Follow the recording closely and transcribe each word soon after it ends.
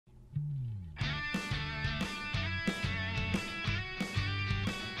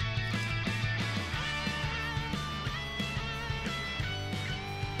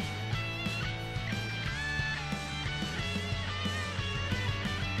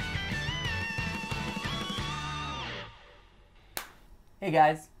Hey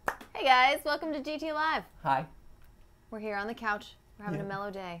guys. Hey guys, welcome to GTLive. Hi. We're here on the couch. We're having a mellow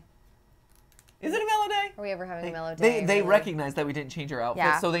day. Is it a mellow day? Are we ever having a mellow day? They recognize that we didn't change our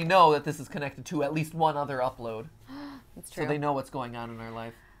outfit, so they know that this is connected to at least one other upload. That's true. So they know what's going on in our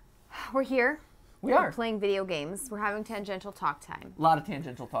life. We're here. We are. We're playing video games. We're having tangential talk time. A lot of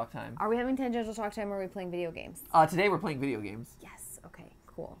tangential talk time. Are we having tangential talk time or are we playing video games? Today we're playing video games. Yes. Okay,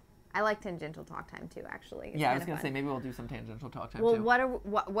 cool. I like tangential talk time too, actually. It's I was going to say maybe we'll do some tangential talk time too. too. What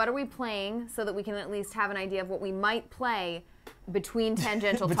are we playing so that we can at least have an idea of what we might play between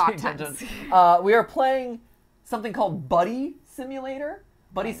tangential talk times? We are playing something called Buddy Simulator.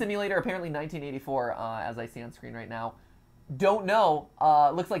 Buddy Simulator, apparently 1984, as I see on screen right now. Don't know.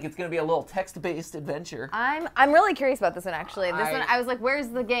 Looks like it's going to be a little text-based adventure. I'm really curious about this one, actually. This one, I was like, where's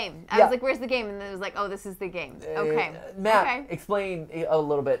the game? I was like, where's the game? And then it was like, oh, this is the game. Okay. Matt, explain a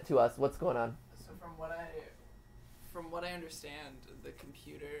little bit to us what's going on. So from what I understand, the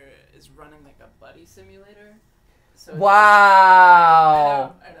computer is running like a buddy simulator. So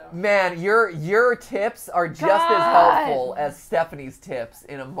Wow! I know. Man, your tips are just as helpful as Stephanie's tips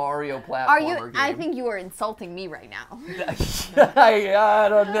in a Mario platformer game. I think you are insulting me right now. I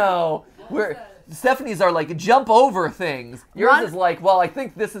don't know. Stephanie's are like jump over things. Yours is like, well, I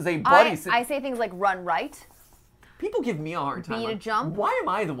think this is a buddy. I say things like run right. People give me a hard time. B to jump. Why am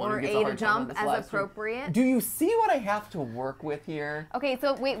I the one who gets a hard time on this as live appropriate. stream? Do you see what I have to work with here? Okay,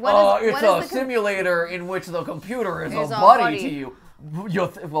 so wait, what is a simulator in which the computer is a buddy to you.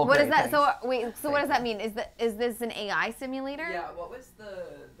 What is that? So wait, so what does that mean? Is this an AI simulator? Yeah. What was the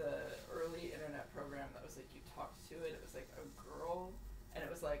early internet program that was like you talked to it? It was like a girl, and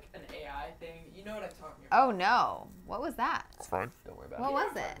it was like an AI thing. You know what I'm talking about? Oh no, what was that? It's fine. Don't worry about it. What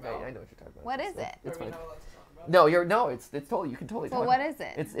was it? I know what you're talking about. What is it? It's fine. No, It's totally. You can totally. Well, what is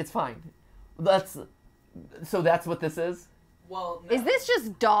it? It's fine. So that's what this is. Well, no. Is this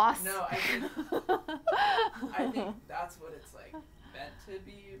just DOS? No, I think that's what it's like meant to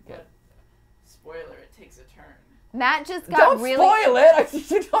be. But spoiler, it takes a turn. Matt just got Don't really. spoil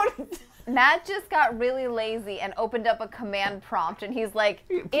it. Don't. Matt just got really lazy and opened up a command prompt, and he's like,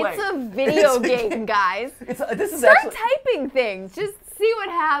 "It's a video game, guys. Start typing things. Just see what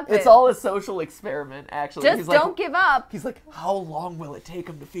happens." It's all a social experiment, actually. Just don't give up. He's like, how long will it take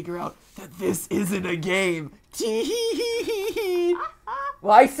him to figure out that this isn't a game? Tee-hee-hee-hee-hee.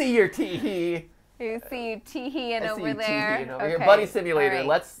 Well, I see your tee-hee. You see you tee-heeing over there. Tee-heeing over here. Okay. Buddy Simulator. Right.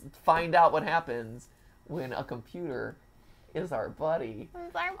 Let's find out what happens when a computer is our buddy.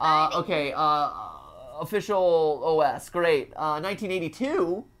 It's our buddy. Okay, official OS. Great.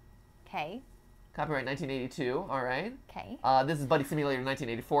 1982. Okay. Copyright 1982, all right. Okay. This is Buddy Simulator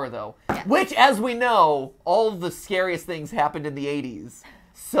 1984, though. Yeah. Which, as we know, all of the scariest things happened in the 80s.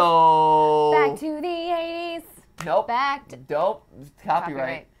 So... Back to the 80s. Nope. Nope.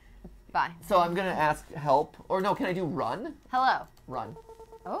 Copyright. Bye. So I'm going to ask help. Or no, can I do run? Hello. Run.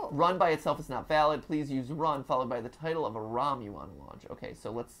 Oh. Run by itself is not valid. Please use run followed by the title of a ROM you want to launch. Okay, so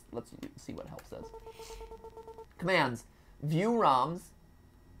let's see what help says. Commands. View ROMs.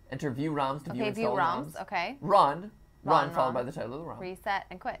 Enter view ROMs to view installed ROMs. Okay. Run followed by the title of the ROM. Reset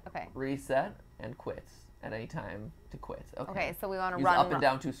and quit. Okay. Reset and quit at any time to quit. Okay. Okay, so we want to Use run up and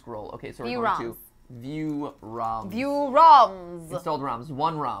down to scroll. Okay, so view we're going ROMs. to view ROMs. View ROMs. Installed ROMs.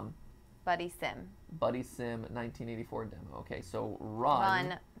 One ROM. Buddy Sim. Buddy Sim 1984 demo. Okay, so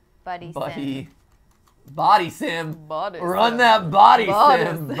run. Buddy Sim. Body Sim. Body Run Sim. that Body Body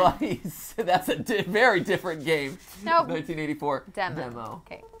Sim. Buddy Sim. That's a very different game. Nope. 1984 Demo.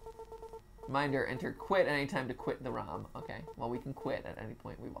 Okay. Reminder, enter quit at any time to quit the ROM. Okay, well, we can quit at any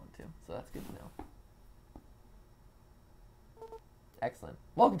point we want to, so that's good to know. Excellent.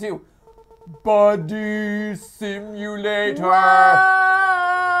 Welcome to Buddy Simulator. Whoa!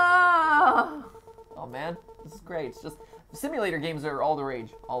 Oh, man, this is great. It's just, simulator games are all the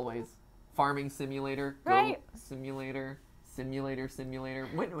rage, always. Farming Simulator, Right. Goat Simulator, Simulator.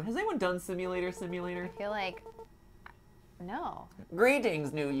 Wait, has anyone done Simulator? I feel like, no.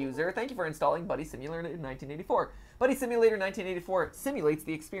 Greetings, new user. Thank you for installing Buddy Simulator in 1984. Buddy Simulator 1984 simulates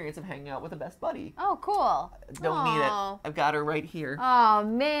the experience of hanging out with a best buddy. Oh, cool. Don't need it. I've got her right here. Oh,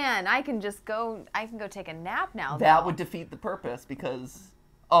 man. I can go take a nap now, That would defeat the purpose because...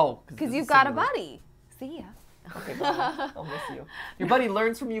 Oh. Because you've got a buddy. See ya. Okay, bye. I'll miss you. Your buddy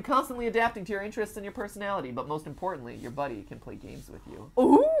learns from you, constantly adapting to your interests and your personality, but most importantly, your buddy can play games with you.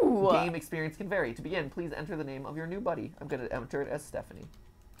 Ooh! Game experience can vary. To begin, please enter the name of your new buddy. I'm going to enter it as Stephanie.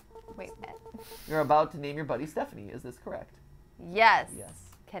 Wait. You're about to name your buddy Stephanie. Is this correct? Yes. Yes.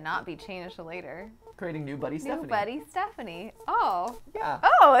 Cannot be changed later. creating new buddy Stephanie. New buddy Stephanie. Oh. Yeah.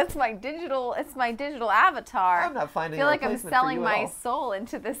 Oh, it's my digital avatar. I'm not finding I feel a like I'm replacement selling for you at my all. soul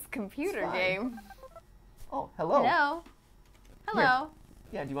into this computer game. Oh, hello. Hello. Hello.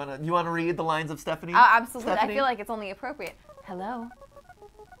 Yeah, do you wanna read the lines of Stephanie? Absolutely. Stephanie? I feel like it's only appropriate. Hello.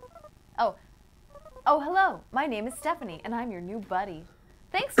 Oh, hello. My name is Stephanie, and I'm your new buddy.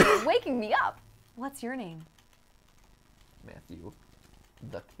 Thanks for waking me up. What's your name? Matthew,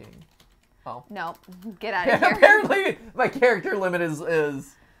 the king. Oh. No, get out of here. Apparently, my character limit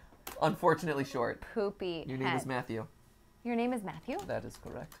is unfortunately short. Poopy Your name is Matthew. Your name is Matthew? That is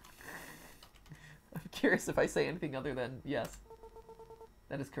correct. I'm curious if I say anything other than yes.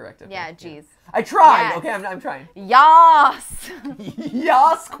 That is correct. Okay. Yeah, geez. I tried. Yes. Okay, I'm trying. Yas!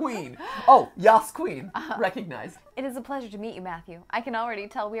 Yas, queen. Oh, Yas, queen. Recognized. It is a pleasure to meet you, Matthew. I can already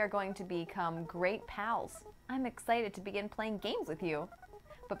tell we are going to become great pals. I'm excited to begin playing games with you.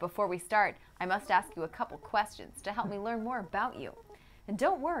 But before we start, I must ask you a couple questions to help me learn more about you. And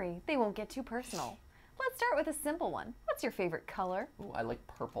don't worry, they won't get too personal. Let's start with a simple one. What's your favorite color? Ooh, I like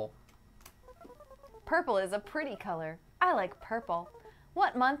purple. Purple is a pretty color. I like purple.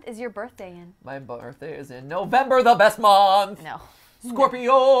 What month is your birthday in? My birthday is in November, the best month. No.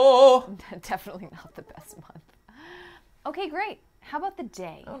 Scorpio. Definitely not the best month. Okay, great. How about the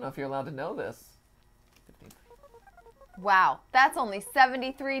day? I don't know if you're allowed to know this. 15th. Wow, that's only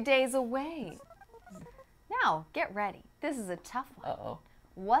 73 days away. Now, get ready. This is a tough one. Uh-oh.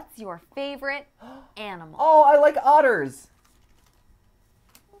 What's your favorite animal? Oh, I like otters.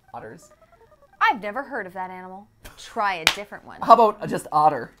 Otters. I've never heard of that animal. Try a different one. How about just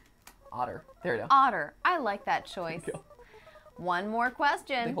otter? Otter. There you go. Otter. I like that choice. There you go. One more They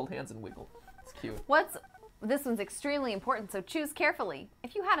question. hold hands and wiggle. It's cute. This one's extremely important, so choose carefully.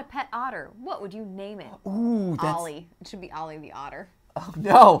 If you had a pet otter, what would you name it? Ooh, that's... Ollie. It should be Ollie the otter. Oh,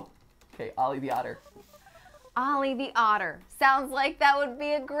 no. Okay, Ollie the otter. Ollie the otter. Sounds like that would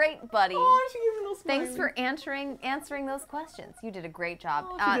be a great buddy. Oh, she gave me a little smile. Thanks for answering those questions. You did a great job.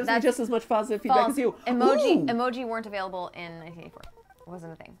 Oh, she gives me just as much positive feedback as you. Emoji weren't available in 1984. It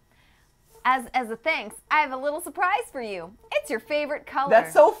wasn't a thing. As a thanks, I have a little surprise for you. It's your favorite color.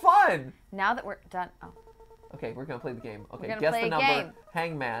 That's so fun. Now that we're done. Oh. Okay, we're going to play the game. Okay, We're gonna guess play the a number. game.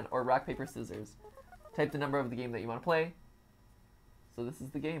 Hangman or rock, paper, scissors. Type the number of the game that you want to play. So this is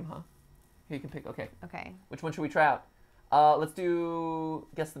the game, huh? Here you can pick. Okay. Okay. Which one should we try out? Let's do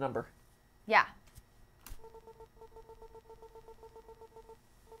guess the number. Yeah.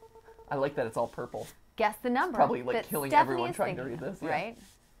 I like that it's all purple. Guess the number. It's probably like that killing Stephanie everyone is trying to thinking read of, this. Yeah. right?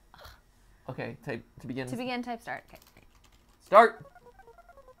 Okay, type to begin. To begin, type start. Okay. Start.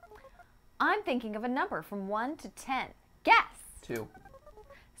 I'm thinking of a number from 1 to 10. Guess. 2.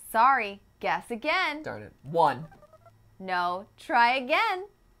 Sorry. Guess again. Darn it. 1. No. Try again.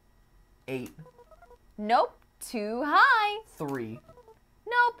 8. Nope. Too high. 3.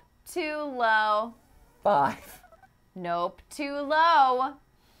 Nope. Too low. 5. Nope. Too low.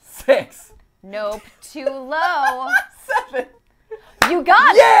 6. Nope. Too low. 7. You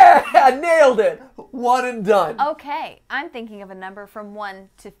got it. Yeah! I nailed it. 1 and done. Okay. I'm thinking of a number from 1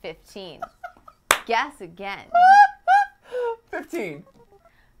 to 15. Guess again. 15.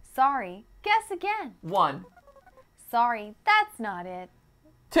 Sorry. Guess again. 1. Sorry. That's not it.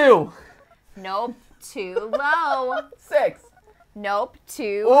 2. Nope. Too low. 6. Nope.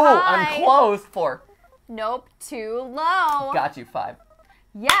 Too Ooh, high. I'm close. 4. Nope. Too low. Got you. 5.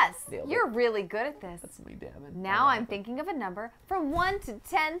 Yes. Nailed it. You're really good at this. That's me, damn it. Now I'm thinking of a number from 1 to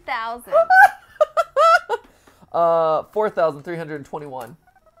 10,000. 4,321.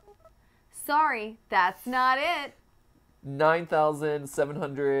 Sorry, that's not it.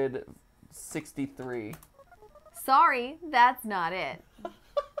 9,763. Sorry, that's not it.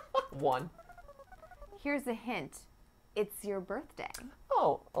 1. Here's a hint. It's your birthday.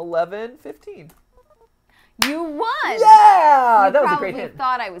 Oh, 11,15. You won! Yeah! You That was a great probably hint.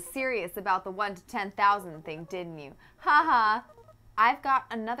 thought I was serious about the 1 to 10,000 thing, didn't you? Haha. I've got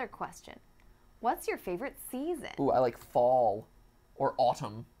another question. What's your favorite season? Ooh, I like fall or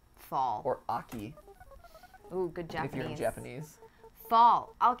autumn Fall. or aki Ooh, good Japanese. if you're in Japanese.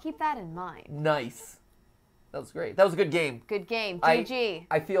 Fall. I'll keep that in mind. Nice. That was great. That was a good game. Good game. GG.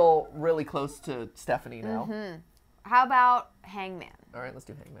 I feel really close to Stephanie now. How about Hangman? All right, let's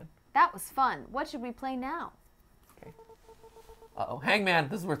do Hangman. That was fun. What should we play now? Okay. Uh-oh. Hangman.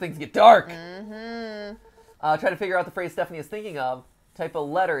 This is where things get dark. Try to figure out the phrase Stephanie is thinking of. Type a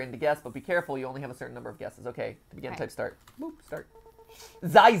letter in to guess, but be careful. You only have a certain number of guesses. Okay. To begin, type start. Boop, start.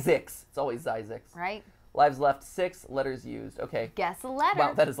 Zyzix. It's always Zyzix. Right? Lives left 6, letters used. Okay. Guess a letter.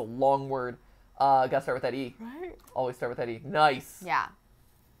 Wow, that is a long word. Gotta start with that E. Right? Always start with that E. Nice. Yeah.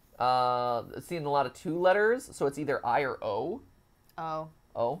 Seeing a lot of 2 letters, so it's either I or O. O.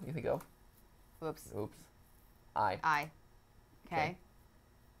 O, you think O? Oops. Oops. I. I. Okay.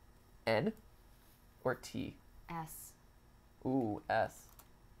 N or T? S. Ooh, S.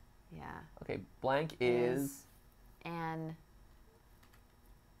 Yeah. Okay, blank is... N.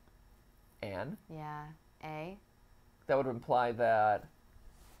 An. Yeah. A. That would imply that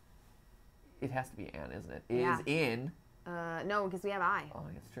it has to be an, isn't it? Yeah. Is in. No, because we have I. Oh,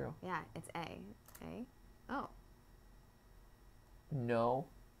 that's true. Yeah, it's A. A. Oh. No.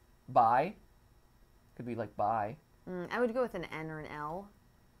 By. Could be like by. I would go with an N or an L.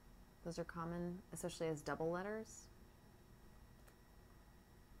 Those are common, especially as double letters.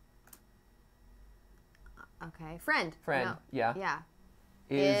 Okay. Friend. Friend. No. Yeah. Yeah.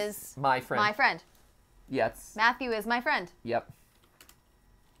 Is my friend. My friend. Yes. Matthew is my friend. Yep.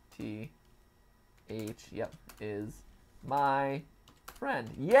 T. H. Yep. Is my friend.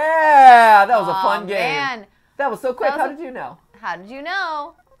 Yeah! That was a fun game. Man. That was so quick. That was How did you know? How did you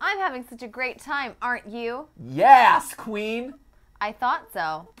know? I'm having such a great time, aren't you? Yes, queen. I thought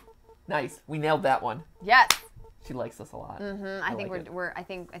so. Nice. We nailed that one. Yes. She likes us a lot. Mm-hmm. I think like we're I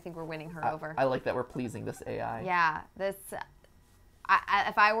think we're winning her over. I like that we're pleasing this AI. Yeah. This.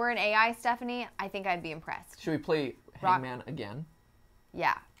 If I were an AI, Stephanie, I think I'd be impressed. Should we play Hangman again?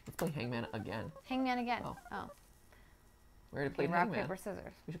 Yeah. Let's play Hangman again. Hangman again. Oh. Oh. We already played Rock, Hangman. paper,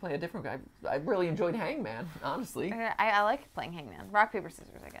 scissors. We should play a different guy. I really enjoyed Hangman, honestly. I like playing Hangman. Rock, paper,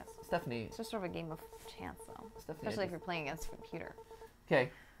 scissors, I guess. Stephanie. It's just sort of a game of chance, though. Stephanie, Especially if you're playing against a computer. Okay.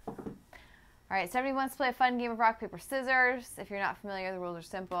 All right, Stephanie wants to play a fun game of rock, paper, scissors. If you're not familiar, the rules are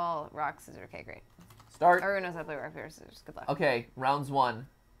simple. Rock, scissors. Okay, great. Start. Everyone knows how to play rock, paper, scissors. Good luck. Okay, rounds 1.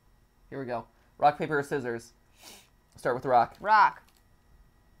 Here we go. Rock, paper, or scissors. Start with rock. Rock.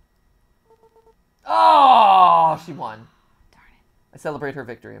 Oh, she won. Darn it. I celebrate her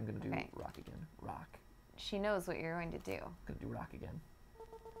victory. I'm going to do Okay. rock again. Rock. She knows what you're going to do. I'm going to do rock again.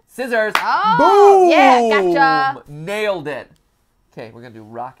 Scissors. Oh, Boom! yeah, gotcha. Nailed it. Okay, we're going to do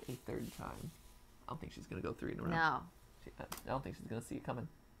rock a 3rd time. I don't think she's going to go 3 in a row. No. I don't think she's going to see it coming.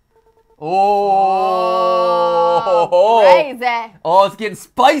 Oh! Crazy. Oh, it's getting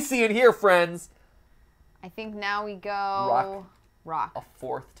spicy in here, friends. I think now we go... Rock. Rock. A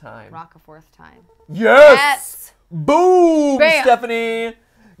 4th time. Rock a 4th time. Yes! Yes! Boom, Bam. Stephanie.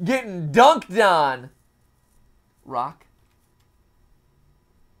 Getting dunked on. Rock.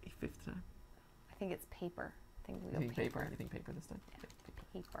 A 5th time. I think it's paper. I think we You go think paper? You think paper this time? Yeah,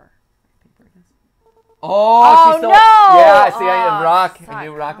 paper. Paper it is. Oh, Oh, she stole no! Yeah, I see. I Oh, had rock. saw I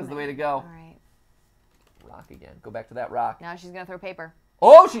knew it rock was the way to go. All right. Rock again. Go back to that rock. Now she's going to throw paper.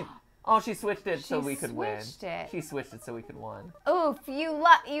 Oh, she switched it so She we could win. switched it. She switched it so we could win. Oof,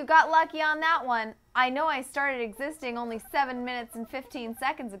 you got lucky on that one. I know I started existing only 7 minutes and 15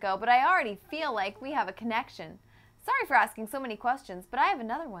 seconds ago, but I already feel like we have a connection. Sorry for asking so many questions, but I have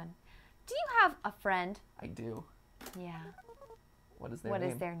another one. Do you have a friend? I do. Yeah. What is their What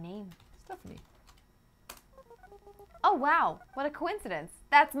name? is their name? Stephanie. Oh, wow. What a coincidence.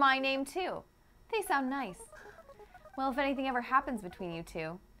 That's my name, too. They sound nice. Well, if anything ever happens between you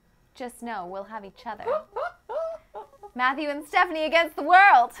two, just know we'll have each other. Matthew and Stephanie against the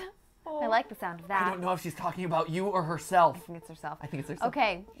world. I like the sound of that. I don't know if she's talking about you or herself. I think it's herself. I think it's herself.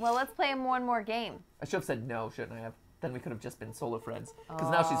 Okay, well, let's play one more game. I should have said no, shouldn't I have? Then we could have just been solo friends. Because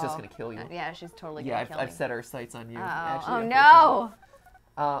now she's just going to kill you. Yeah, she's totally Yeah, going to kill I've me. set our sights on you. Oh Actually, no!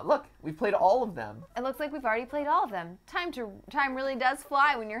 Look, we've played all of them. It looks like we've already played all of them. Time really does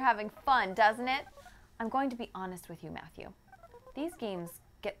fly when you're having fun, doesn't it? I'm going to be honest with you, Matthew. These games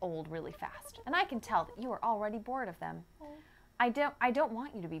get old really fast, and I can tell that you are already bored of them. I don't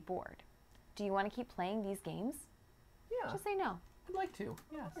want you to be bored. Do you want to keep playing these games? Yeah. Just say no. I'd like to.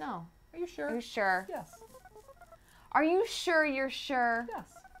 Yes. No. Are you sure? Are you sure? Yes. Are you sure you're sure? Yes.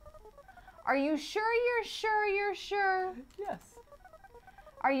 Are you sure you're sure you're sure? Yes.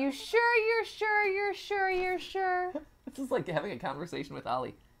 Are you sure you're sure you're sure you're sure? This is like having a conversation with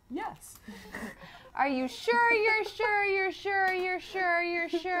Ali. Yes. Are you sure you're sure you're sure you're sure you're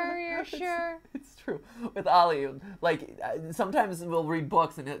sure you're sure? It's true. With Ali, like, sometimes we'll read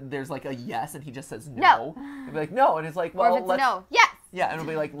books and there's like a yes and he just says no. He'll be like, no. And it's like, well, Or if it's let's... no, yes. Yeah, and it'll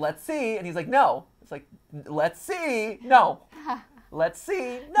be like, let's see. And he's like, no. It's like, let's see. No. Let's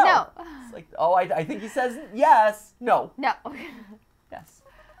see. No. No. It's like, oh, I think he says yes. No. No. Yes.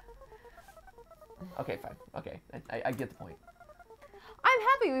 Okay, fine. Okay, I get the point. I'm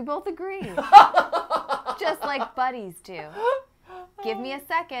happy we both agree. Just like buddies do. Give me a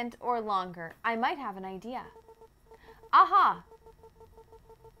second or longer. I might have an idea. Aha.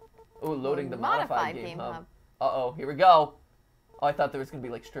 Oh, loading the Modified modified game Game hub. Hub. Uh-oh, here we go. Oh, I thought there was going to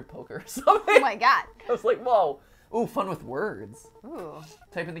be like strip poker or something. Oh my god. I was like, whoa. Ooh, fun with words. Ooh.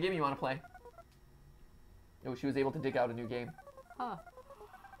 Type in the game you want to play. Oh, she was able to dig out a new game. Huh.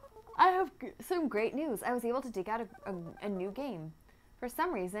 I have some great news. I was able to dig out a new game. For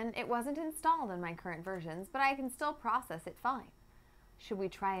some reason, it wasn't installed in my current versions, but I can still process it fine. Should we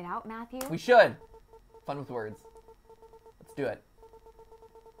try it out, Matthew? We should. Fun with words. Let's do it.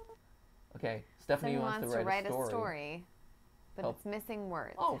 Okay, Stephanie Someone wants to write a story. But it's missing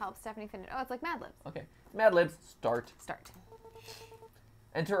words. Oh. Help Stephanie finish. Oh, it's like Mad Libs. Okay, Mad Libs, start. Start.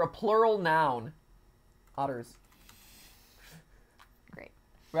 Enter a plural noun. Otters. Great.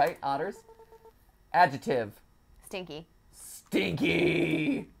 Right? Otters. Adjective. Stinky.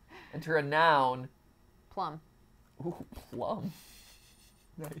 Stinky. Enter a noun. Plum. Ooh, plum.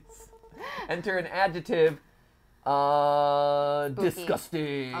 Nice. Enter an adjective. Spooky.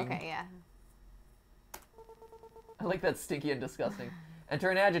 Disgusting. Okay, yeah. I like that, stinky and disgusting.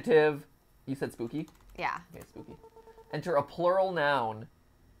 Enter an adjective. You said spooky? Yeah. Okay, spooky. Enter a plural noun.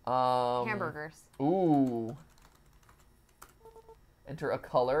 Hamburgers. Ooh. Enter a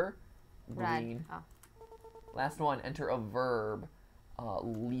color. Red. Green. Oh. Last one. Enter a verb.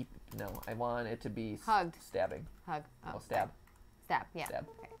 Leap. No, I want it to be Hugged. stabbing. Hug. Oh, stab. Stab, yeah. Stab.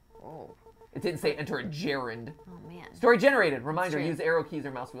 Okay. Oh. It didn't say enter a gerund. Oh, man. Story generated. Reminder, True. use arrow keys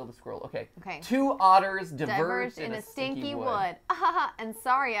or mouse wheel to scroll. Okay. Okay. 2 otters diverged in in a stinky wood. And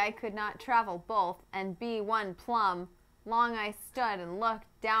sorry I could not travel both and be one plum. Long I stood and looked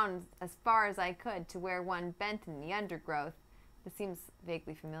down as far as I could to where one bent in the undergrowth. This seems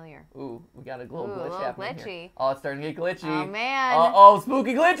vaguely familiar. Ooh, we got a little Ooh, a glitch little happening glitchy. here. Oh, it's starting to get glitchy. Oh, man. Uh-oh,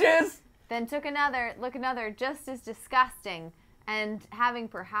 spooky glitches! Then took another, just as disgusting, and having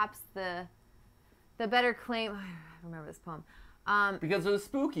perhaps the better claim. I remember this poem. Because it was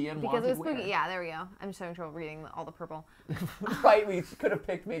spooky and Because it was wanted spooky. wear. Yeah, there we go. I'm just having trouble reading all the purple. Right, we could have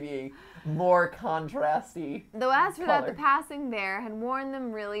picked maybe a more contrasty Though as for that, color. the passing there had worn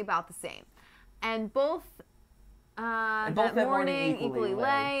them really about the same. And both that morning equally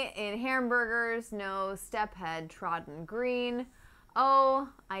lay in hamburgers, no step had trodden green. Oh,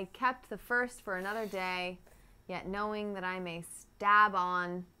 I kept the first for another day, yet knowing that I may stab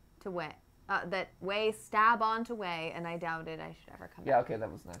on to way, stab on to way, and I doubted I should ever come back. Yeah, okay,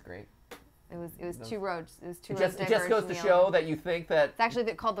 that was not great. It was two roads. It was two It roads. just goes to show that you think that... It's actually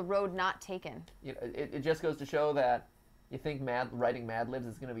called the road not taken. You know, it just goes to show that you think writing Mad Libs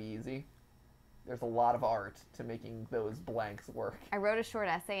is going to be easy. There's a lot of art to making those blanks work. I wrote a short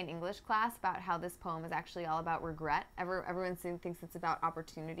essay in English class about how this poem is actually all about regret. Everyone thinks it's about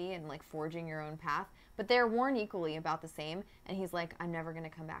opportunity and like forging your own path, but they're worn equally about the same. And he's like, I'm never going to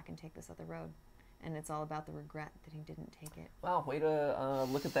come back and take this other road. And it's all about the regret that he didn't take it. Wow, way to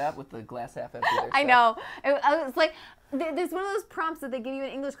look at that with the glass half empty there. I know. It's like, there's one of those prompts that they give you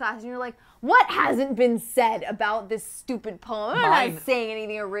in English class, and you're like, what hasn't been said about this stupid poem? I'm not saying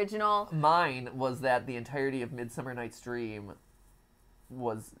anything original. Mine was that the entirety of Midsummer Night's Dream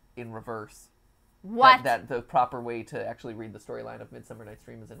was in reverse. What? That the proper way to actually read the storyline of Midsummer Night's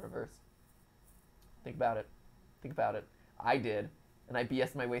Dream is in reverse. Think about it. Think about it. I did, and I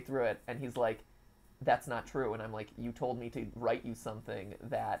BS'd my way through it, and he's like, that's not true. And I'm like, you told me to write you something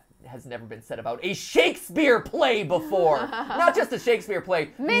that has never been said about a Shakespeare play before. Not just a Shakespeare play.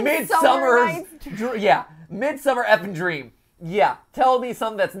 Midsummer Midsummer effing Dream. Yeah, tell me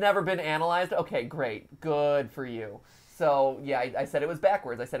something that's never been analyzed. Okay, great. Good for you. So, yeah, I said it was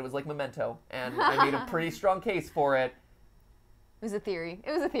backwards. I said it was like Memento. And I made a pretty strong case for it. It was a theory.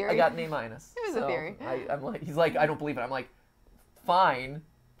 It was a theory. I got an A-. It was a theory. I'm like, he's like, I don't believe it. I'm like, fine.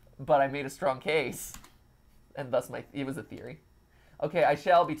 But I made a strong case, and thus it was a theory. Okay, I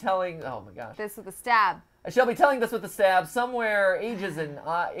shall be telling. Oh my gosh. This with a stab. I shall be telling this with a stab. Somewhere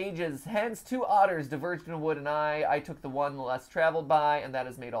ages hence 2 otters diverged in a wood, and I took the one less traveled by, and that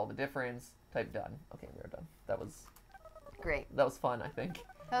has made all the difference. Type done. Okay, we're done. That was great. That was fun, I think.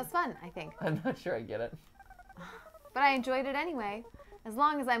 That was fun, I think. I'm not sure I get it. But I enjoyed it anyway. As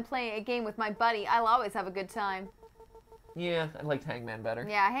long as I'm playing a game with my buddy, I'll always have a good time. Yeah, I liked Hangman better.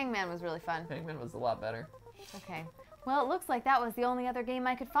 Yeah, Hangman was really fun. Hangman was a lot better. Okay. Well, it looks like that was the only other game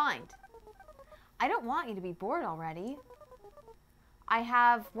I could find. I don't want you to be bored already. I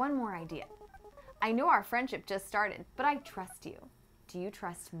have one more idea. I know our friendship just started, but I trust you. Do you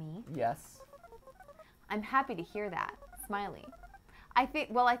trust me? Yes. I'm happy to hear that. Smiley. I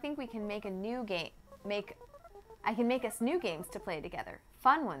think we can make a new game. I can make us new games to play together.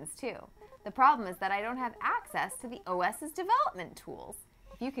 Fun ones, too. The problem is that I don't have access to the OS's development tools.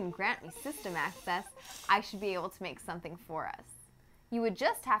 If you can grant me system access, I should be able to make something for us. You would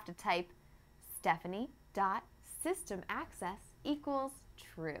just have to type stephanie.systemaccess equals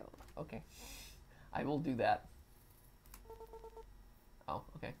true. Okay. I will do that. Oh,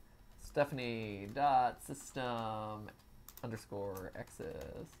 okay. Stephanie dot system underscore access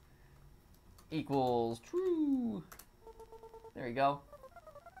equals true. There you go.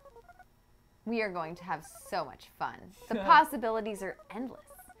 We are going to have so much fun. The possibilities are endless.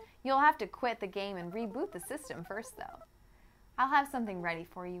 You'll have to quit the game and reboot the system first, though. I'll have something ready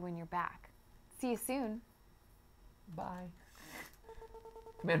for you when you're back. See you soon. Bye.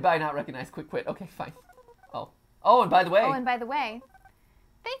 Command by not recognized. Quick quit. Okay, fine. Oh. Oh, and by the way. Oh, and by the way,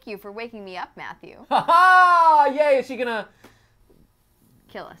 thank you for waking me up, Matthew. Ha ha! Yay! Is she gonna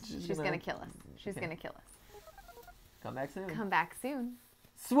kill us? She's gonna kill us. She's gonna kill us. Come back soon. Come back soon.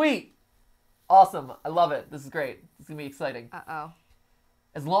 Sweet. Awesome. I love it. This is great. It's gonna be exciting. Uh-oh.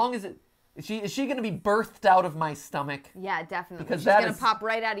 As long as it is she gonna be birthed out of my stomach? Yeah, definitely. Because she's that gonna is- pop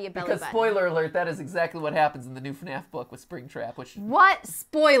right out of your belly Because button. spoiler alert, that is exactly what happens in the new FNAF book with Springtrap, which What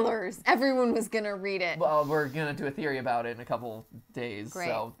spoilers? Everyone was gonna read it. well, we're gonna do a theory about it in a couple days. Great,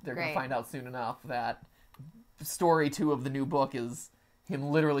 So they're great. gonna find out soon enough that story 2 of the new book is him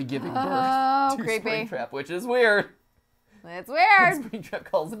literally giving birth Oh, to creepy. Springtrap, which is weird. It's And weird. Springtrap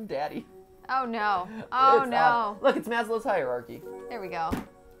calls him daddy. Oh no. Oh It's no. odd. Look, it's Maslow's hierarchy. There we go.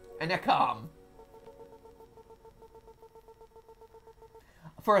 And Nakam.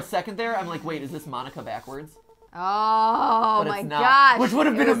 For a second there, I'm like, wait, is this Monica backwards? Oh But my it's not. gosh. Which would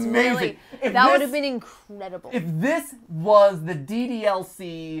have It been was amazing. really- If that would this- have been incredible. If this was the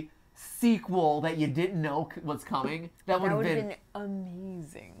DDLC sequel that you didn't know was coming, that would that have would have been been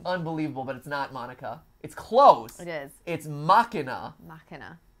amazing. unbelievable, but it's not Monica. It's close. It is. It's Machina.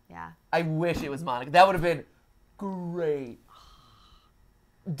 Machina. Yeah. I wish it was Monica. That would have been great.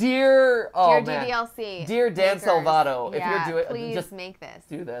 Dear man. DDLC. Dear Dan makers, Salvato, if yeah, you're doing please just make this.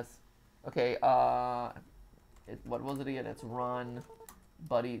 do this. Okay, what was it again? It's run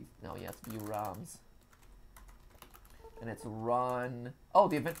buddy. No, yes, view ROMs. And it's run. Oh,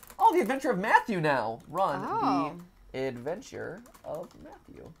 the adventure of Matthew now. Run Oh. the adventure of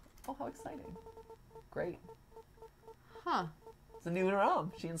Matthew. Oh, how exciting! Great. Huh. It's a new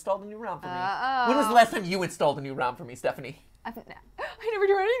ROM. She installed a new ROM for me. Uh-oh. When was the last time you installed a new ROM for me, Stephanie? I never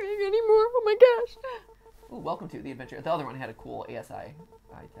do anything anymore. Oh my gosh. Ooh, welcome to the adventure. The other one had a cool ASI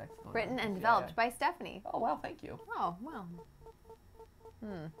text. going Written on. and Yeah, developed yeah. by Stephanie. Oh wow, thank you. Oh, well.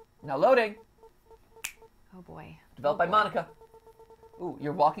 Now loading. Oh boy. Developed Oh, by boy. Monica. Ooh,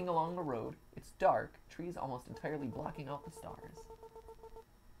 you're walking along the road. It's dark. Trees almost entirely blocking out the stars.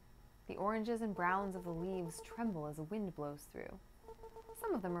 The oranges and browns of the leaves tremble as a wind blows through.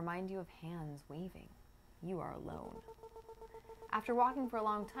 Some of them remind you of hands waving. You are alone. After walking for a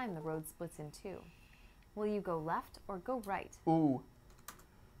long time, the road splits in two. Will you go left or go right? Ooh.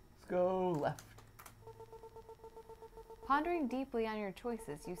 Let's go left. Pondering deeply on your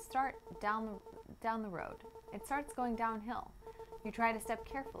choices, you start down the road. It starts going downhill. You try to step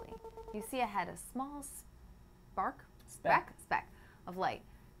carefully. You see ahead a small speck of light.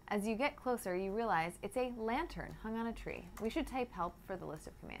 As you get closer, you realize it's a lantern hung on a tree. We should type help for the list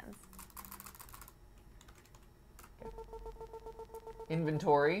of commands.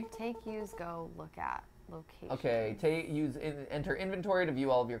 Inventory. Take, use, go, look at, location. Okay. Enter inventory to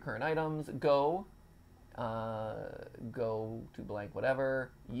view all of your current items. Go. Go to blank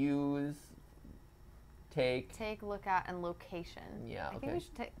whatever. Use. Take. Take, look at, and location. Yeah, I think okay. we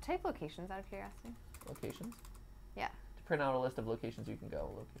should type locations out of curiosity. Locations. Yeah. To print out a list of locations you can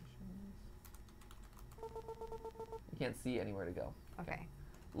go. Locations. You can't see anywhere to go. Okay.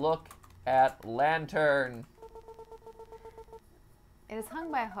 Look at lantern. It is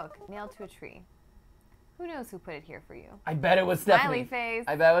hung by a hook nailed to a tree. Who knows who put it here for you? I bet it was Stephanie. Smiley face.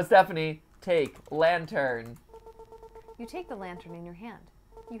 I bet it was Stephanie. Take lantern. You take the lantern in your hand.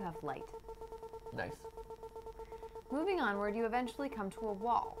 You have light. Nice. Moving onward, you eventually come to a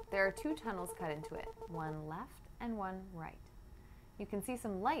wall. There are two tunnels cut into it, one left and one right. You can see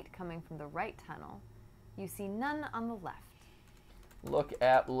some light coming from the right tunnel. You see none on the left. Look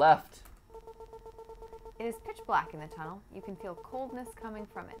at left. It is pitch black in the tunnel. You can feel coldness coming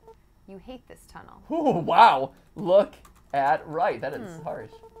from it. You hate this tunnel. Ooh, wow. Look at right. That is harsh.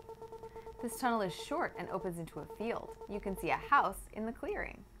 This tunnel is short and opens into a field. You can see a house in the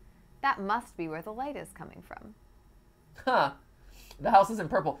clearing. That must be where the light is coming from. Huh. The house is in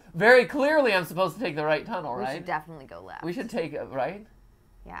purple. Very clearly I'm supposed to take the right tunnel, We right? should definitely go left. We should take it, right?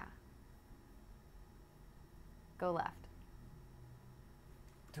 Yeah. Go left.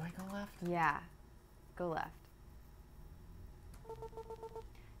 Do I go left? Yeah. Go left.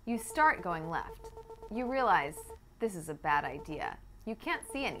 You start going left. You realize this is a bad idea. You can't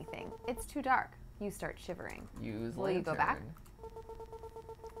see anything. It's too dark. You start shivering. Use Will you go back? lantern.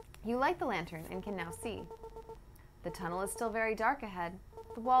 You light the lantern and can now see. The tunnel is still very dark ahead.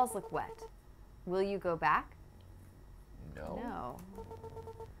 The walls look wet. Will you go back? No. No.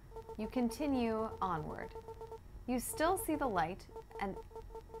 You continue onward. You still see the light and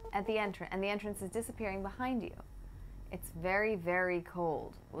the entrance is disappearing behind you. It's very, very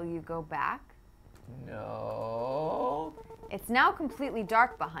cold. Will you go back? No. It's now completely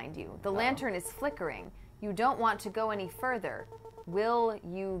dark behind you. The lantern is flickering. You don't want to go any further. Will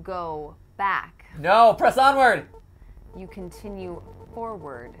you go back? No, press onward. You continue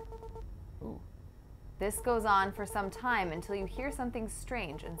forward. Ooh. This goes on for some time until you hear something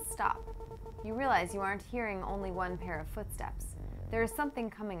strange and stop. You realize you aren't hearing only one pair of footsteps. There is something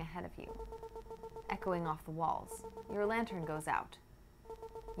coming ahead of you, echoing off the walls. Your lantern goes out.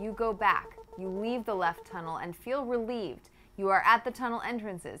 You go back. You leave the left tunnel and feel relieved. You are at the tunnel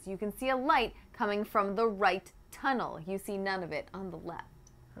entrances. You can see a light coming from the right tunnel. You see none of it on the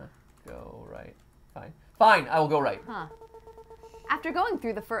left. Huh. Go right. Fine. Fine, I will go right. Huh. After going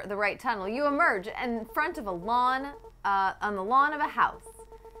through the right tunnel, you emerge in front of a lawn, on the lawn of a house.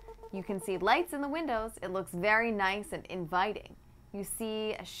 You can see lights in the windows. It looks very nice and inviting. You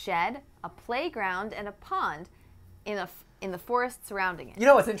see a shed, a playground, and a pond in the forest surrounding it. You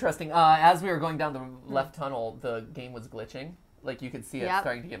know what's interesting? As we were going down the left tunnel, the game was glitching. Like, you could see it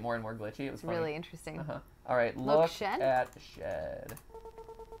starting to get more and more glitchy. It was funny. Really interesting. All right, look at shed.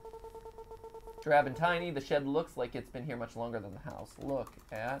 Drab and tiny, the shed looks like it's been here much longer than the house. Look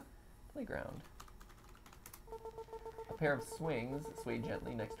at playground. A pair of swings sway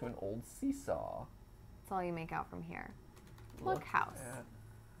gently next to an old seesaw. That's all you make out from here. Look house.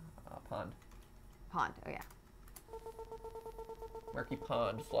 At, pond. Pond, oh yeah. Murky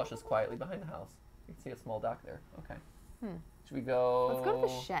pond sloshes quietly behind the house. You can see a small dock there. Okay. Should we go? Let's go to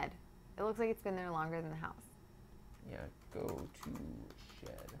the shed. It looks like it's been there longer than the house. Yeah, go to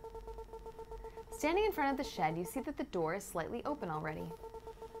shed. Standing in front of the shed, you see that the door is slightly open already.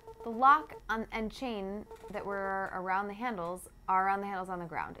 The lock and chain that were around the handles are on the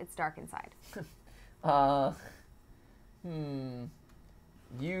ground. It's dark inside.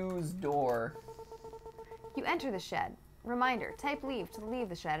 Use door. You enter the shed. Reminder, type leave to leave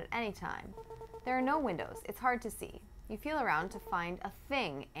the shed at any time. There are no windows. It's hard to see. You feel around to find a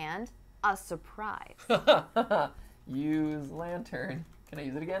thing and a surprise. Use lantern. Can I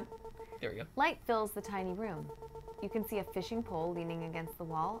use it again? There we go. Light fills the tiny room. You can see a fishing pole leaning against the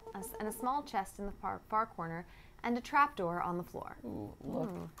wall, and a small chest in the far corner, and a trapdoor on the floor. Ooh,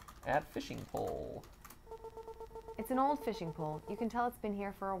 look at fishing pole. It's an old fishing pole. You can tell it's been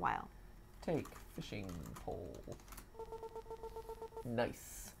here for a while. Take fishing pole.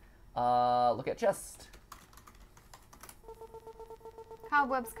 Nice. Look at chest.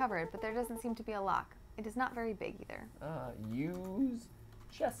 Cobwebs cover it, but there doesn't seem to be a lock. It is not very big either. Use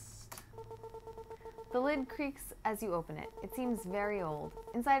chest. The lid creaks as you open it. It seems very old.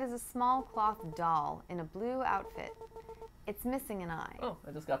 Inside is a small cloth doll in a blue outfit. It's missing an eye. Oh,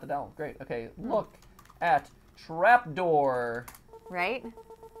 I just got the doll. Great. Okay, look at trapdoor. Right?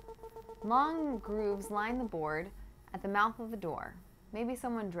 Long grooves line the board at the mouth of the door. Maybe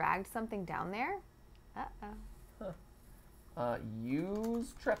someone dragged something down there? Uh-oh.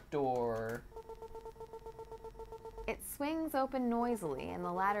 Use trapdoor. It swings open noisily and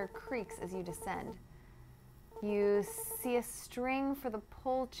the ladder creaks as you descend. You see a string for the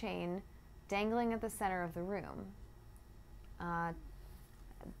pull chain dangling at the center of the room. Tied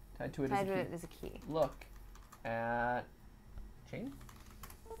to it is a key. Look at chain.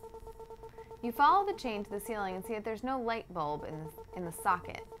 You follow the chain to the ceiling and see that there's no light bulb in the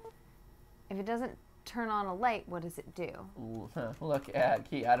socket. If it doesn't turn on a light, what does it do? Look at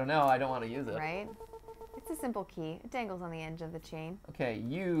key. I don't know. I don't want to use it. Right? It's a simple key. It dangles on the edge of the chain. Okay,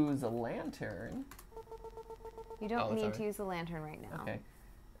 use a lantern. You don't need to use the lantern right now. Okay.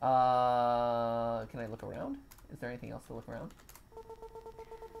 Can I look around? Is there anything else to look around?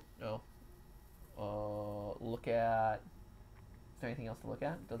 No. Look at... Is there anything else to look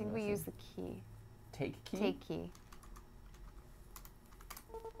at? I think we use the key. Take key? Take key.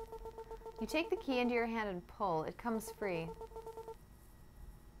 You take the key into your hand and pull. It comes free.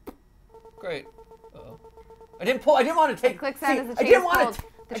 Great. Uh-oh. I didn't pull. I didn't want to take... It clicks out as the chain is pulled.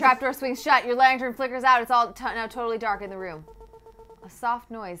 The trapdoor swings shut. Your lantern flickers out. It's all now totally dark in the room. A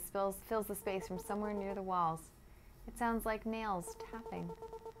soft noise fills the space from somewhere near the walls. It sounds like nails tapping.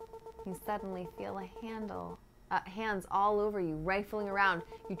 You suddenly feel hands all over you, rifling around.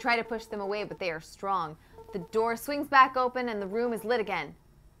 You try to push them away, but they are strong. The door swings back open and the room is lit again.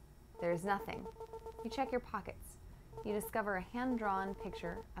 There is nothing. You check your pockets. You discover a hand-drawn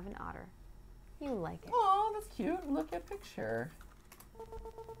picture of an otter. You like it. Oh, that's cute. Look at picture.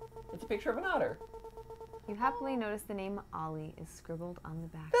 It's a picture of an otter. You happily notice the name Ollie is scribbled on the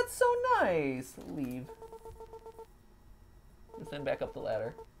back. That's so nice. Leave. Just then back up the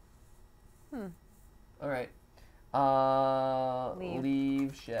ladder. All right.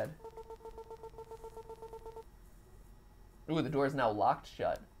 Leave shed. Ooh, the door is now locked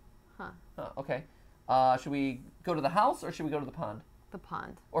shut. Huh. Okay. Should we go to the house or should we go to the pond? The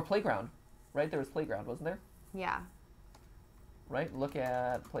pond. Or playground, right? There was playground, wasn't there? Yeah. Right? Look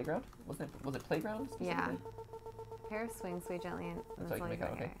at playground. Was it playground specifically? Yeah. Pair of swings, sway gently, and That's all you can make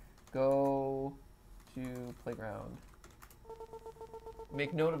out. Okay. right. Go to playground.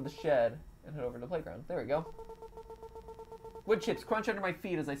 Make note of the shed and head over to playground. There we go. Wood chips crunch under my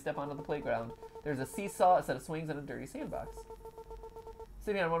feet as I step onto the playground. There's a seesaw, a set of swings, and a dirty sandbox.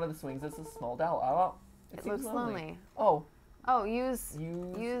 Sitting on one of the swings is a small doll. Oh, It looks lonely. Oh. Oh, use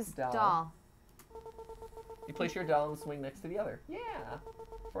doll. You place your doll on the swing next to the other. Yeah.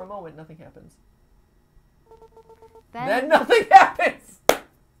 For a moment, nothing happens. Then nothing happens!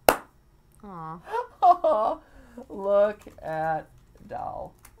 Aw. Look at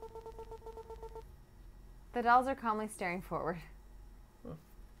doll. The dolls are calmly staring forward.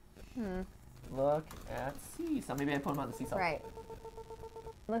 Look at seesaw. Maybe I put them on the seesaw. Right.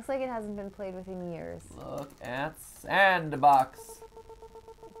 Looks like it hasn't been played with in years. Look at sandbox.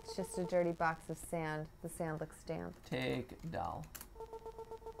 It's just a dirty box of sand. The sand looks damp. Take doll.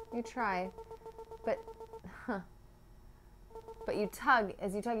 You try, but you tug.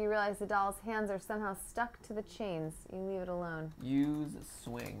 As you tug, you realize the doll's hands are somehow stuck to the chains. You leave it alone. Use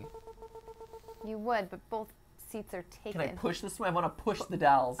swing. You would, but both seats are taken. Can I push the swing? I want to push the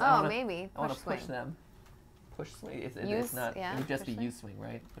dolls. Maybe. I want to push swing. them. Push swing. Use, it's not. yeah, it would just be swing. use swing,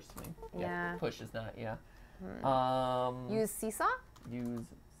 right? Push swing. Yeah. Push is not. Yeah. Use seesaw? Use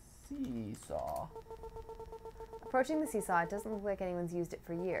seesaw. Approaching the seesaw, it doesn't look like anyone's used it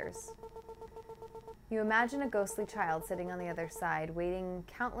for years. You imagine a ghostly child sitting on the other side, waiting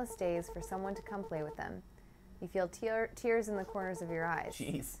countless days for someone to come play with them. You feel tears in the corners of your eyes.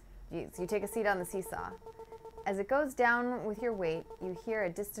 Jeez. You take a seat on the seesaw. As it goes down with your weight, you hear a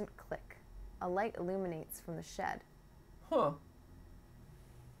distant click. A light illuminates from the shed. Huh.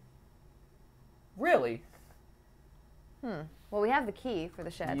 Really? Well, we have the key for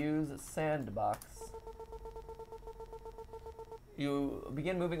the shed. Use sandbox. You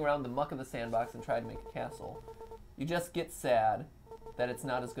begin moving around the muck of the sandbox and try to make a castle. You just get sad that it's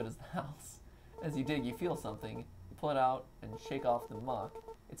not as good as the house. As you dig, you feel something. You pull it out and shake off the muck.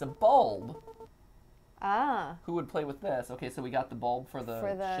 It's a bulb. Ah. Who would play with this? Okay, so we got the bulb for the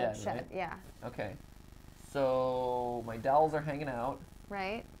shed, right? Yeah. Okay. So my dolls are hanging out.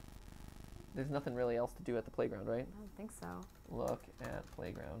 Right? There's nothing really else to do at the playground, right? I don't think so. Look at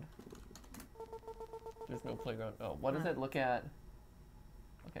playground. There's no playground. Oh, what does it look at?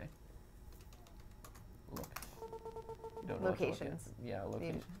 Okay. Look. You don't know what to look at. Locations. Yeah,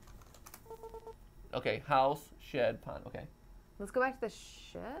 location. Okay, house, shed, pond. Okay. Let's go back to the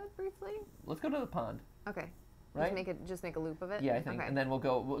shed briefly. Let's go to the pond. Okay. Right? Just make a loop of it? Yeah, I think. Okay. And then we'll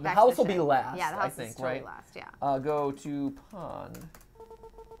go. The Back to house the will be shed. last. Yeah, the house I think, is totally right? last, yeah. Go to pond.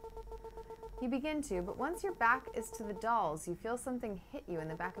 You begin to, but once your back is to the dolls, you feel something hit you in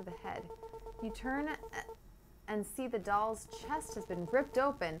the back of the head. You turn and see the doll's chest has been ripped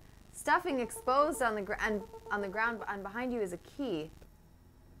open, stuffing exposed on the ground, and behind you is a key.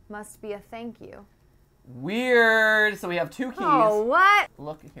 Must be a thank you. Weird. So we have two keys. Oh, what?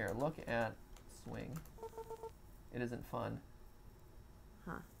 Look here. Look at swing. It isn't fun.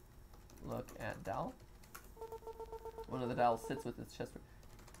 Huh. Look at doll. One of the dolls sits with its chest.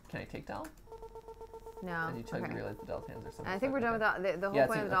 Can I take doll? No. And you tug, Okay. you realize the doll's hands are somewhere. I think we're done with the whole Yeah,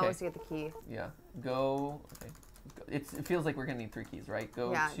 point of the doll was to get the key. Yeah. Go. Okay. It feels like we're gonna need 3 keys, right?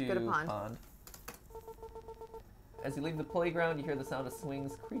 Go to pond. As you leave the playground, you hear the sound of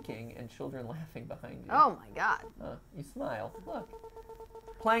swings creaking and children laughing behind you. Oh my god. You smile. Look.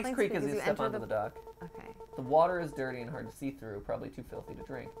 Planks creak as you step onto the dock. Okay. The water is dirty and hard to see through, probably too filthy to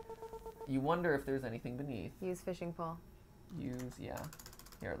drink. You wonder if there's anything beneath. Use fishing pole. Yeah.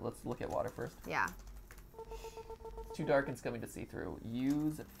 Here, let's look at water first. Yeah. It's too dark and scummy to see through.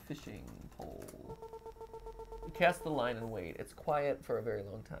 Use fishing pole. You cast the line and wait. It's quiet for a very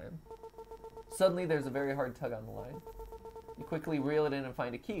long time. Suddenly, there's a very hard tug on the line. You quickly reel it in and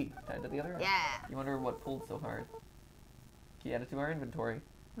find a key tied to the other end. Yeah. You wonder what pulled so hard. Key added to our inventory.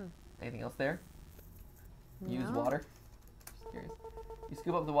 Anything else there? No. Use water. Just curious. You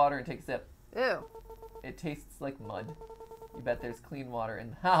scoop up the water and take a sip. Ew. It tastes like mud. You bet there's clean water in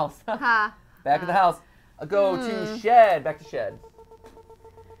the house. Ha. Back of the house. Go to shed. Back to shed.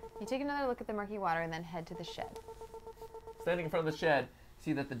 You take another look at the murky water and then head to the shed. Standing in front of the shed,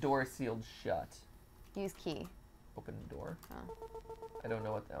 See that the door is sealed shut. Use key. Open door. Oh. I don't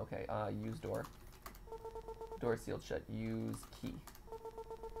know what. Okay. Use door. Door sealed shut. Use key.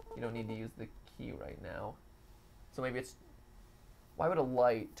 You don't need to use the key right now. So maybe it's. Why would a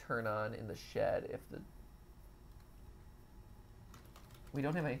light turn on in the shed if the. We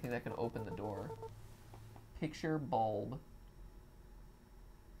don't have anything that can open the door. Picture bulb.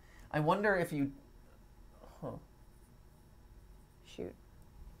 I wonder if you. Huh. Shoot.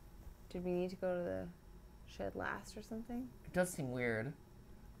 Did we need to go to the shed last or something? It does seem weird.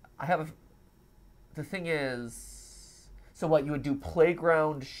 I have a. The thing is. So what, you would do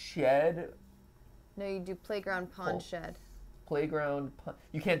playground shed? No, you do playground pond shed. Playground.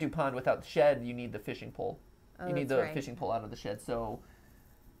 You can't do pond without the shed. You need the fishing pole. Oh, you need the fishing pole out of the shed. So.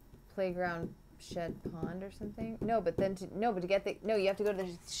 Playground shed pond or something? No, but then to get the you have to go to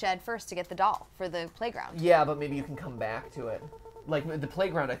the shed first to get the doll for the playground. Yeah, but maybe you can come back to it. Like the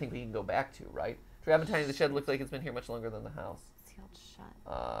playground, I think we can go back to, right? Travertine, the shed looks like it's been here much longer than the house. Sealed shut.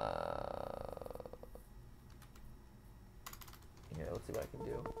 Yeah, let's see what I can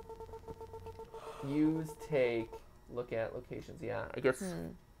do. Use, take, look at locations. Yeah, I guess.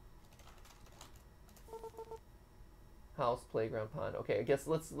 House, playground, pond. Okay, I guess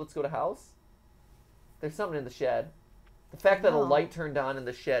let's go to house. There's something in the shed. The fact that a light turned on in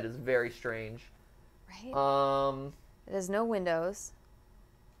the shed is very strange. Right? It has no windows.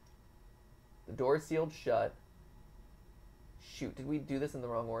 The door is sealed shut. Shoot, did we do this in the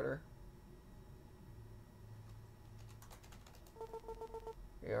wrong order?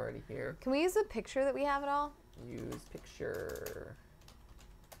 You're already here. Can we use a picture that we have at all? Use picture.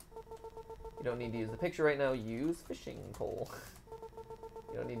 You don't need to use the picture right now. Use fishing pole.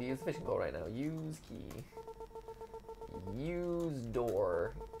 You don't need to use the fishing pole right now. Use key. Use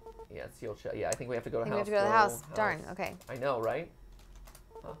door. Yeah, it's sealed shut. Yeah, I think we have to go to house. We have to go to the house. Darn, okay. I know, right?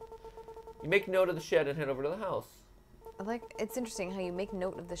 Huh. You make note of the shed and head over to the house. It's interesting how you make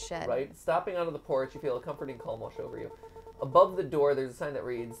note of the shed. Right? Stopping onto the porch, you feel a comforting calm wash over you. Above the door, there's a sign that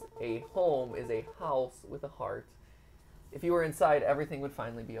reads, "A home is a house with a heart. If you were inside, everything would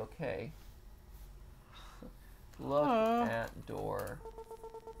finally be okay." Look at door.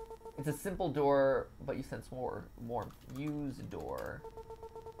 It's a simple door, but you sense warmth. Use door.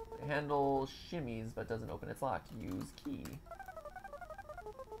 The handle shimmies, but doesn't open. It's locked. Use key.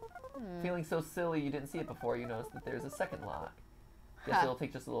 Feeling so silly you didn't see it before, you notice that there's a second lock. Guess it'll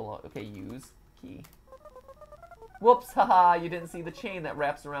take just a little long. Okay, use key. Whoops, haha, you didn't see the chain that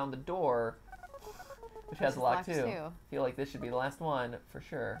wraps around the door, which has a lock too. Feel like this should be the last one, for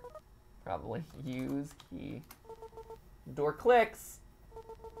sure. Probably. Use key. Door clicks.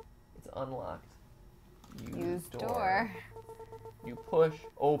 It's unlocked. Use door. You push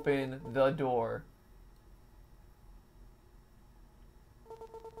open the door.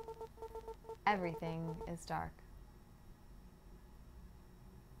 Everything is dark.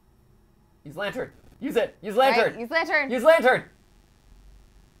 Use lantern. Use it. Use lantern. Right, use lantern. Use lantern.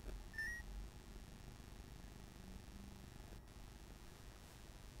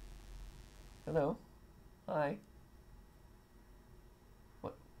 Hello. Hi.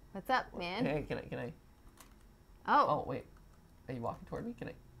 What? What's up, man? Hey, can I? Oh. Oh, wait. Are you walking toward me? Can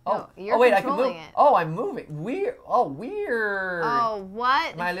I? No, Oh, you're wait, I can move. controlling it. Oh, I'm moving. Weird. Oh, weird. Oh,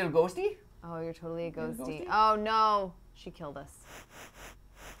 what? Am I a little ghosty? Oh, you're totally a ghosty. ghosty? Oh, no. She killed us.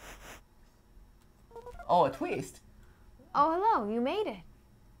 Oh, a twist. Oh, hello. You made it.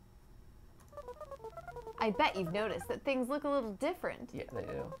 I bet you've noticed that things look a little different. Yeah, they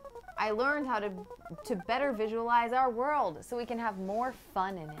do. I learned how to better visualize our world so we can have more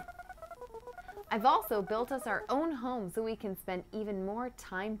fun in it. I've also built us our own home so we can spend even more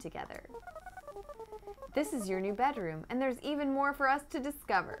time together. This is your new bedroom, and there's even more for us to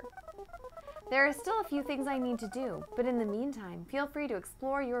discover. There are still a few things I need to do, but in the meantime, feel free to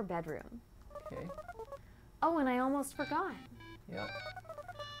explore your bedroom. Okay. Oh, and I almost forgot. Yep.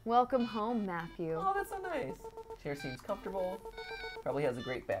 Welcome home, Matthew. Oh, that's so nice. Chair seems comfortable. Probably has a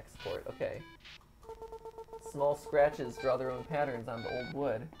great back support. Okay. Small scratches draw their own patterns on the old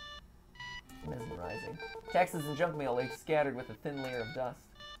wood. Mesmerizing. Taxes and junk mail lay scattered with a thin layer of dust.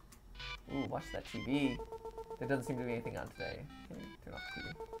 Ooh, watch that TV. There doesn't seem to be anything on today. Can I turn off the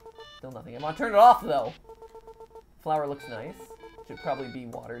TV? Still nothing. I want to turn it off, though. Flower looks nice. Should probably be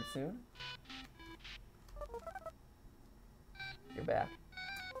watered soon. You're back.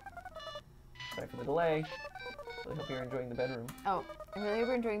 Sorry for the delay. Really hope you're enjoying the bedroom. Oh, I really hope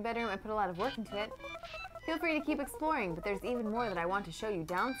you're enjoying the bedroom. I put a lot of work into it. Feel free to keep exploring, but there's even more that I want to show you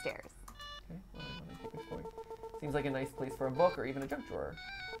downstairs. Okay, well, I want to keep exploring. Seems like a nice place for a book or even a junk drawer.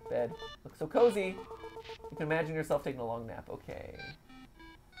 Bed. Looks so cozy. You can imagine yourself taking a long nap. Okay.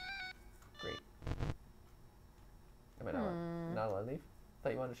 Am I not allowed to leave? I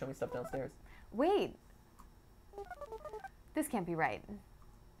thought you wanted to show me stuff downstairs. Wait. This can't be right.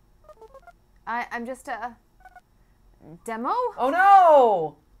 I'm just a demo? Oh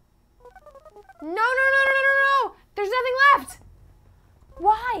no! No. There's nothing left.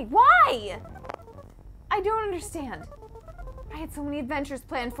 Why? Why? I don't understand. I had so many adventures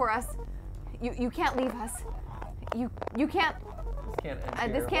planned for us. You can't leave us. You can't.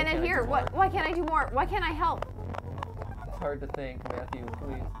 This can't end here. Why can't I do more? Why can't I help? It's hard to think, Matthew.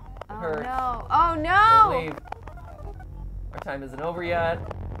 Please. It Oh hurts. no. Oh no. Don't leave. Our time isn't over yet.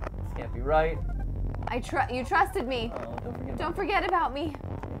 This can't be right. You trusted me. Oh, Don't forget about me.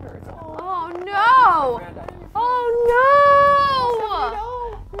 It hurts. Oh no. Oh no.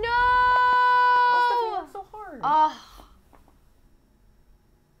 No. Oh, Stephanie worked so hard. Oh.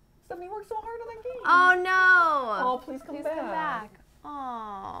 Stephanie worked so hard on that game. Oh no. Oh, please come back.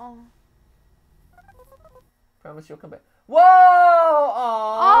 Oh. Promise you'll come back. Whoa!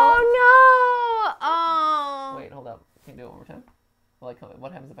 Aw. Oh no. Oh. Wait, hold up. Can you do it one more time?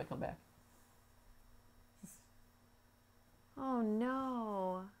 What happens if I come back? Oh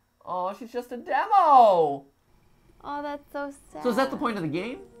no. Oh, she's just a demo. Oh, that's so sad. So is that the point of the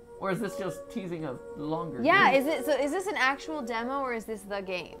game? Or is this just teasing a longer Yeah, game? is this an actual demo or is this the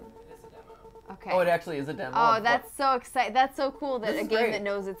game? It is a demo. Okay. Oh, it actually is a demo. Oh, that's so exciting. That's so cool that This a is game great. that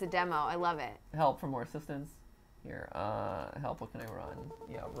knows it's a demo. I love it. Help for more assistance. Here, help, what can I run?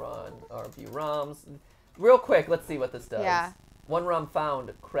 Yeah, run, or view ROMs. Real quick, let's see what this does. Yeah. One ROM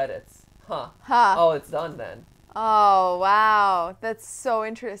found, credits. Huh. Huh. Oh, it's done then. Oh, wow. That's so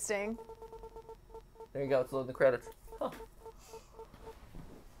interesting. There you go, it's loading the credits. Huh.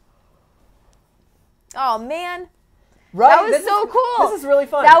 Oh, man. Right? That was This so is, cool. This is really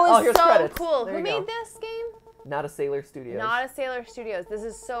fun. That Oh, was here's so credits. cool. There Who you go. made this game? Not a Sailor Studios. Not a Sailor Studios. This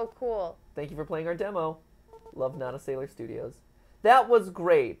is so cool. Thank you for playing our demo. Love Not a Sailor Studios. That was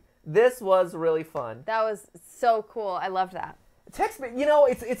great. This was really fun. That was so cool. I loved that. You know,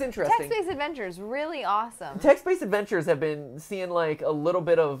 it's interesting. Text-based adventures, really awesome. Text-based adventures have been seeing like a little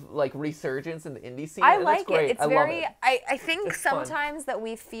bit of like resurgence in the indie scene. I and like that's great. it. It's I very. love it. I think It's fun. sometimes that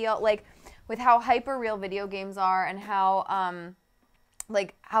we feel like, with how hyper real video games are and how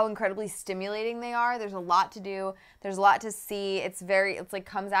like how incredibly stimulating they are. There's a lot to do. There's a lot to see. It's like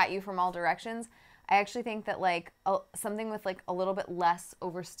comes at you from all directions. I actually think that like something with like a little bit less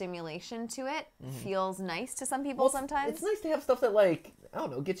overstimulation to it feels nice to some people sometimes. It's nice to have stuff that like, I don't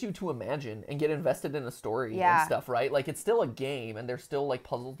know, gets you to imagine and get invested in a story Yeah. and stuff, right? Like it's still a game and there's still like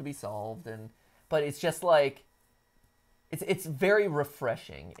puzzles to be solved but it's just like it's very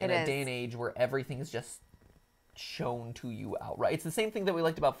refreshing in a day and age where everything is just shown to you outright. It's the same thing that we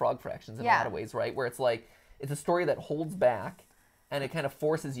liked about Frog Fractions in a lot of ways, right? Where it's like it's a story that holds back and it kind of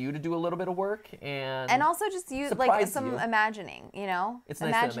forces you to do a little bit of work and also just use like some imagining, you know? It's nice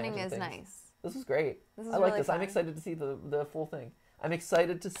imagining to imagine is things. nice. This is great. This is I like really this. I'm fun. excited to see the full thing. I'm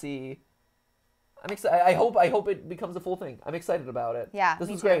excited to see. I'm excited. I hope it becomes a full thing. I'm excited about it. Yeah, This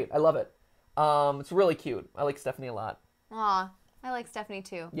me is too. great. I love it. It's really cute. I like Stephanie a lot. Aw, I like Stephanie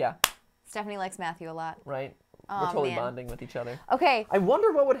too. Yeah. Stephanie likes Matthew a lot. Right. Aw, We're totally man. bonding with each other. Okay. I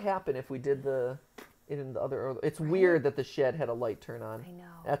wonder what would happen if we did it in the other. It's weird that the shed had a light turn on. I know.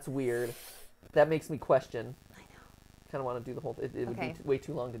 That's weird. That makes me question. I know. Kind of want to do the whole. It would Okay. be way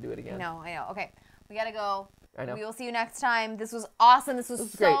too long to do it again. I know. Okay, we gotta go. I know. We will see you next time. This was awesome. This was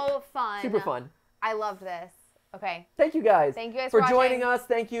so fun. Super fun. I loved this. Okay. Thank you guys. Thank you guys for for joining watching. us.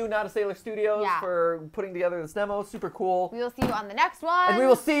 Thank you, Not a Sailor Studios, for putting together this demo. Super cool. We will see you on the next one. And we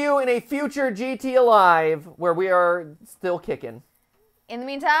will see you in a future GTLive where we are still kicking. In the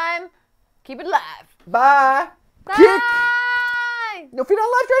meantime, keep it live. Bye. Bye. Kick. No feet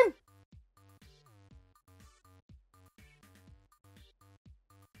on live stream.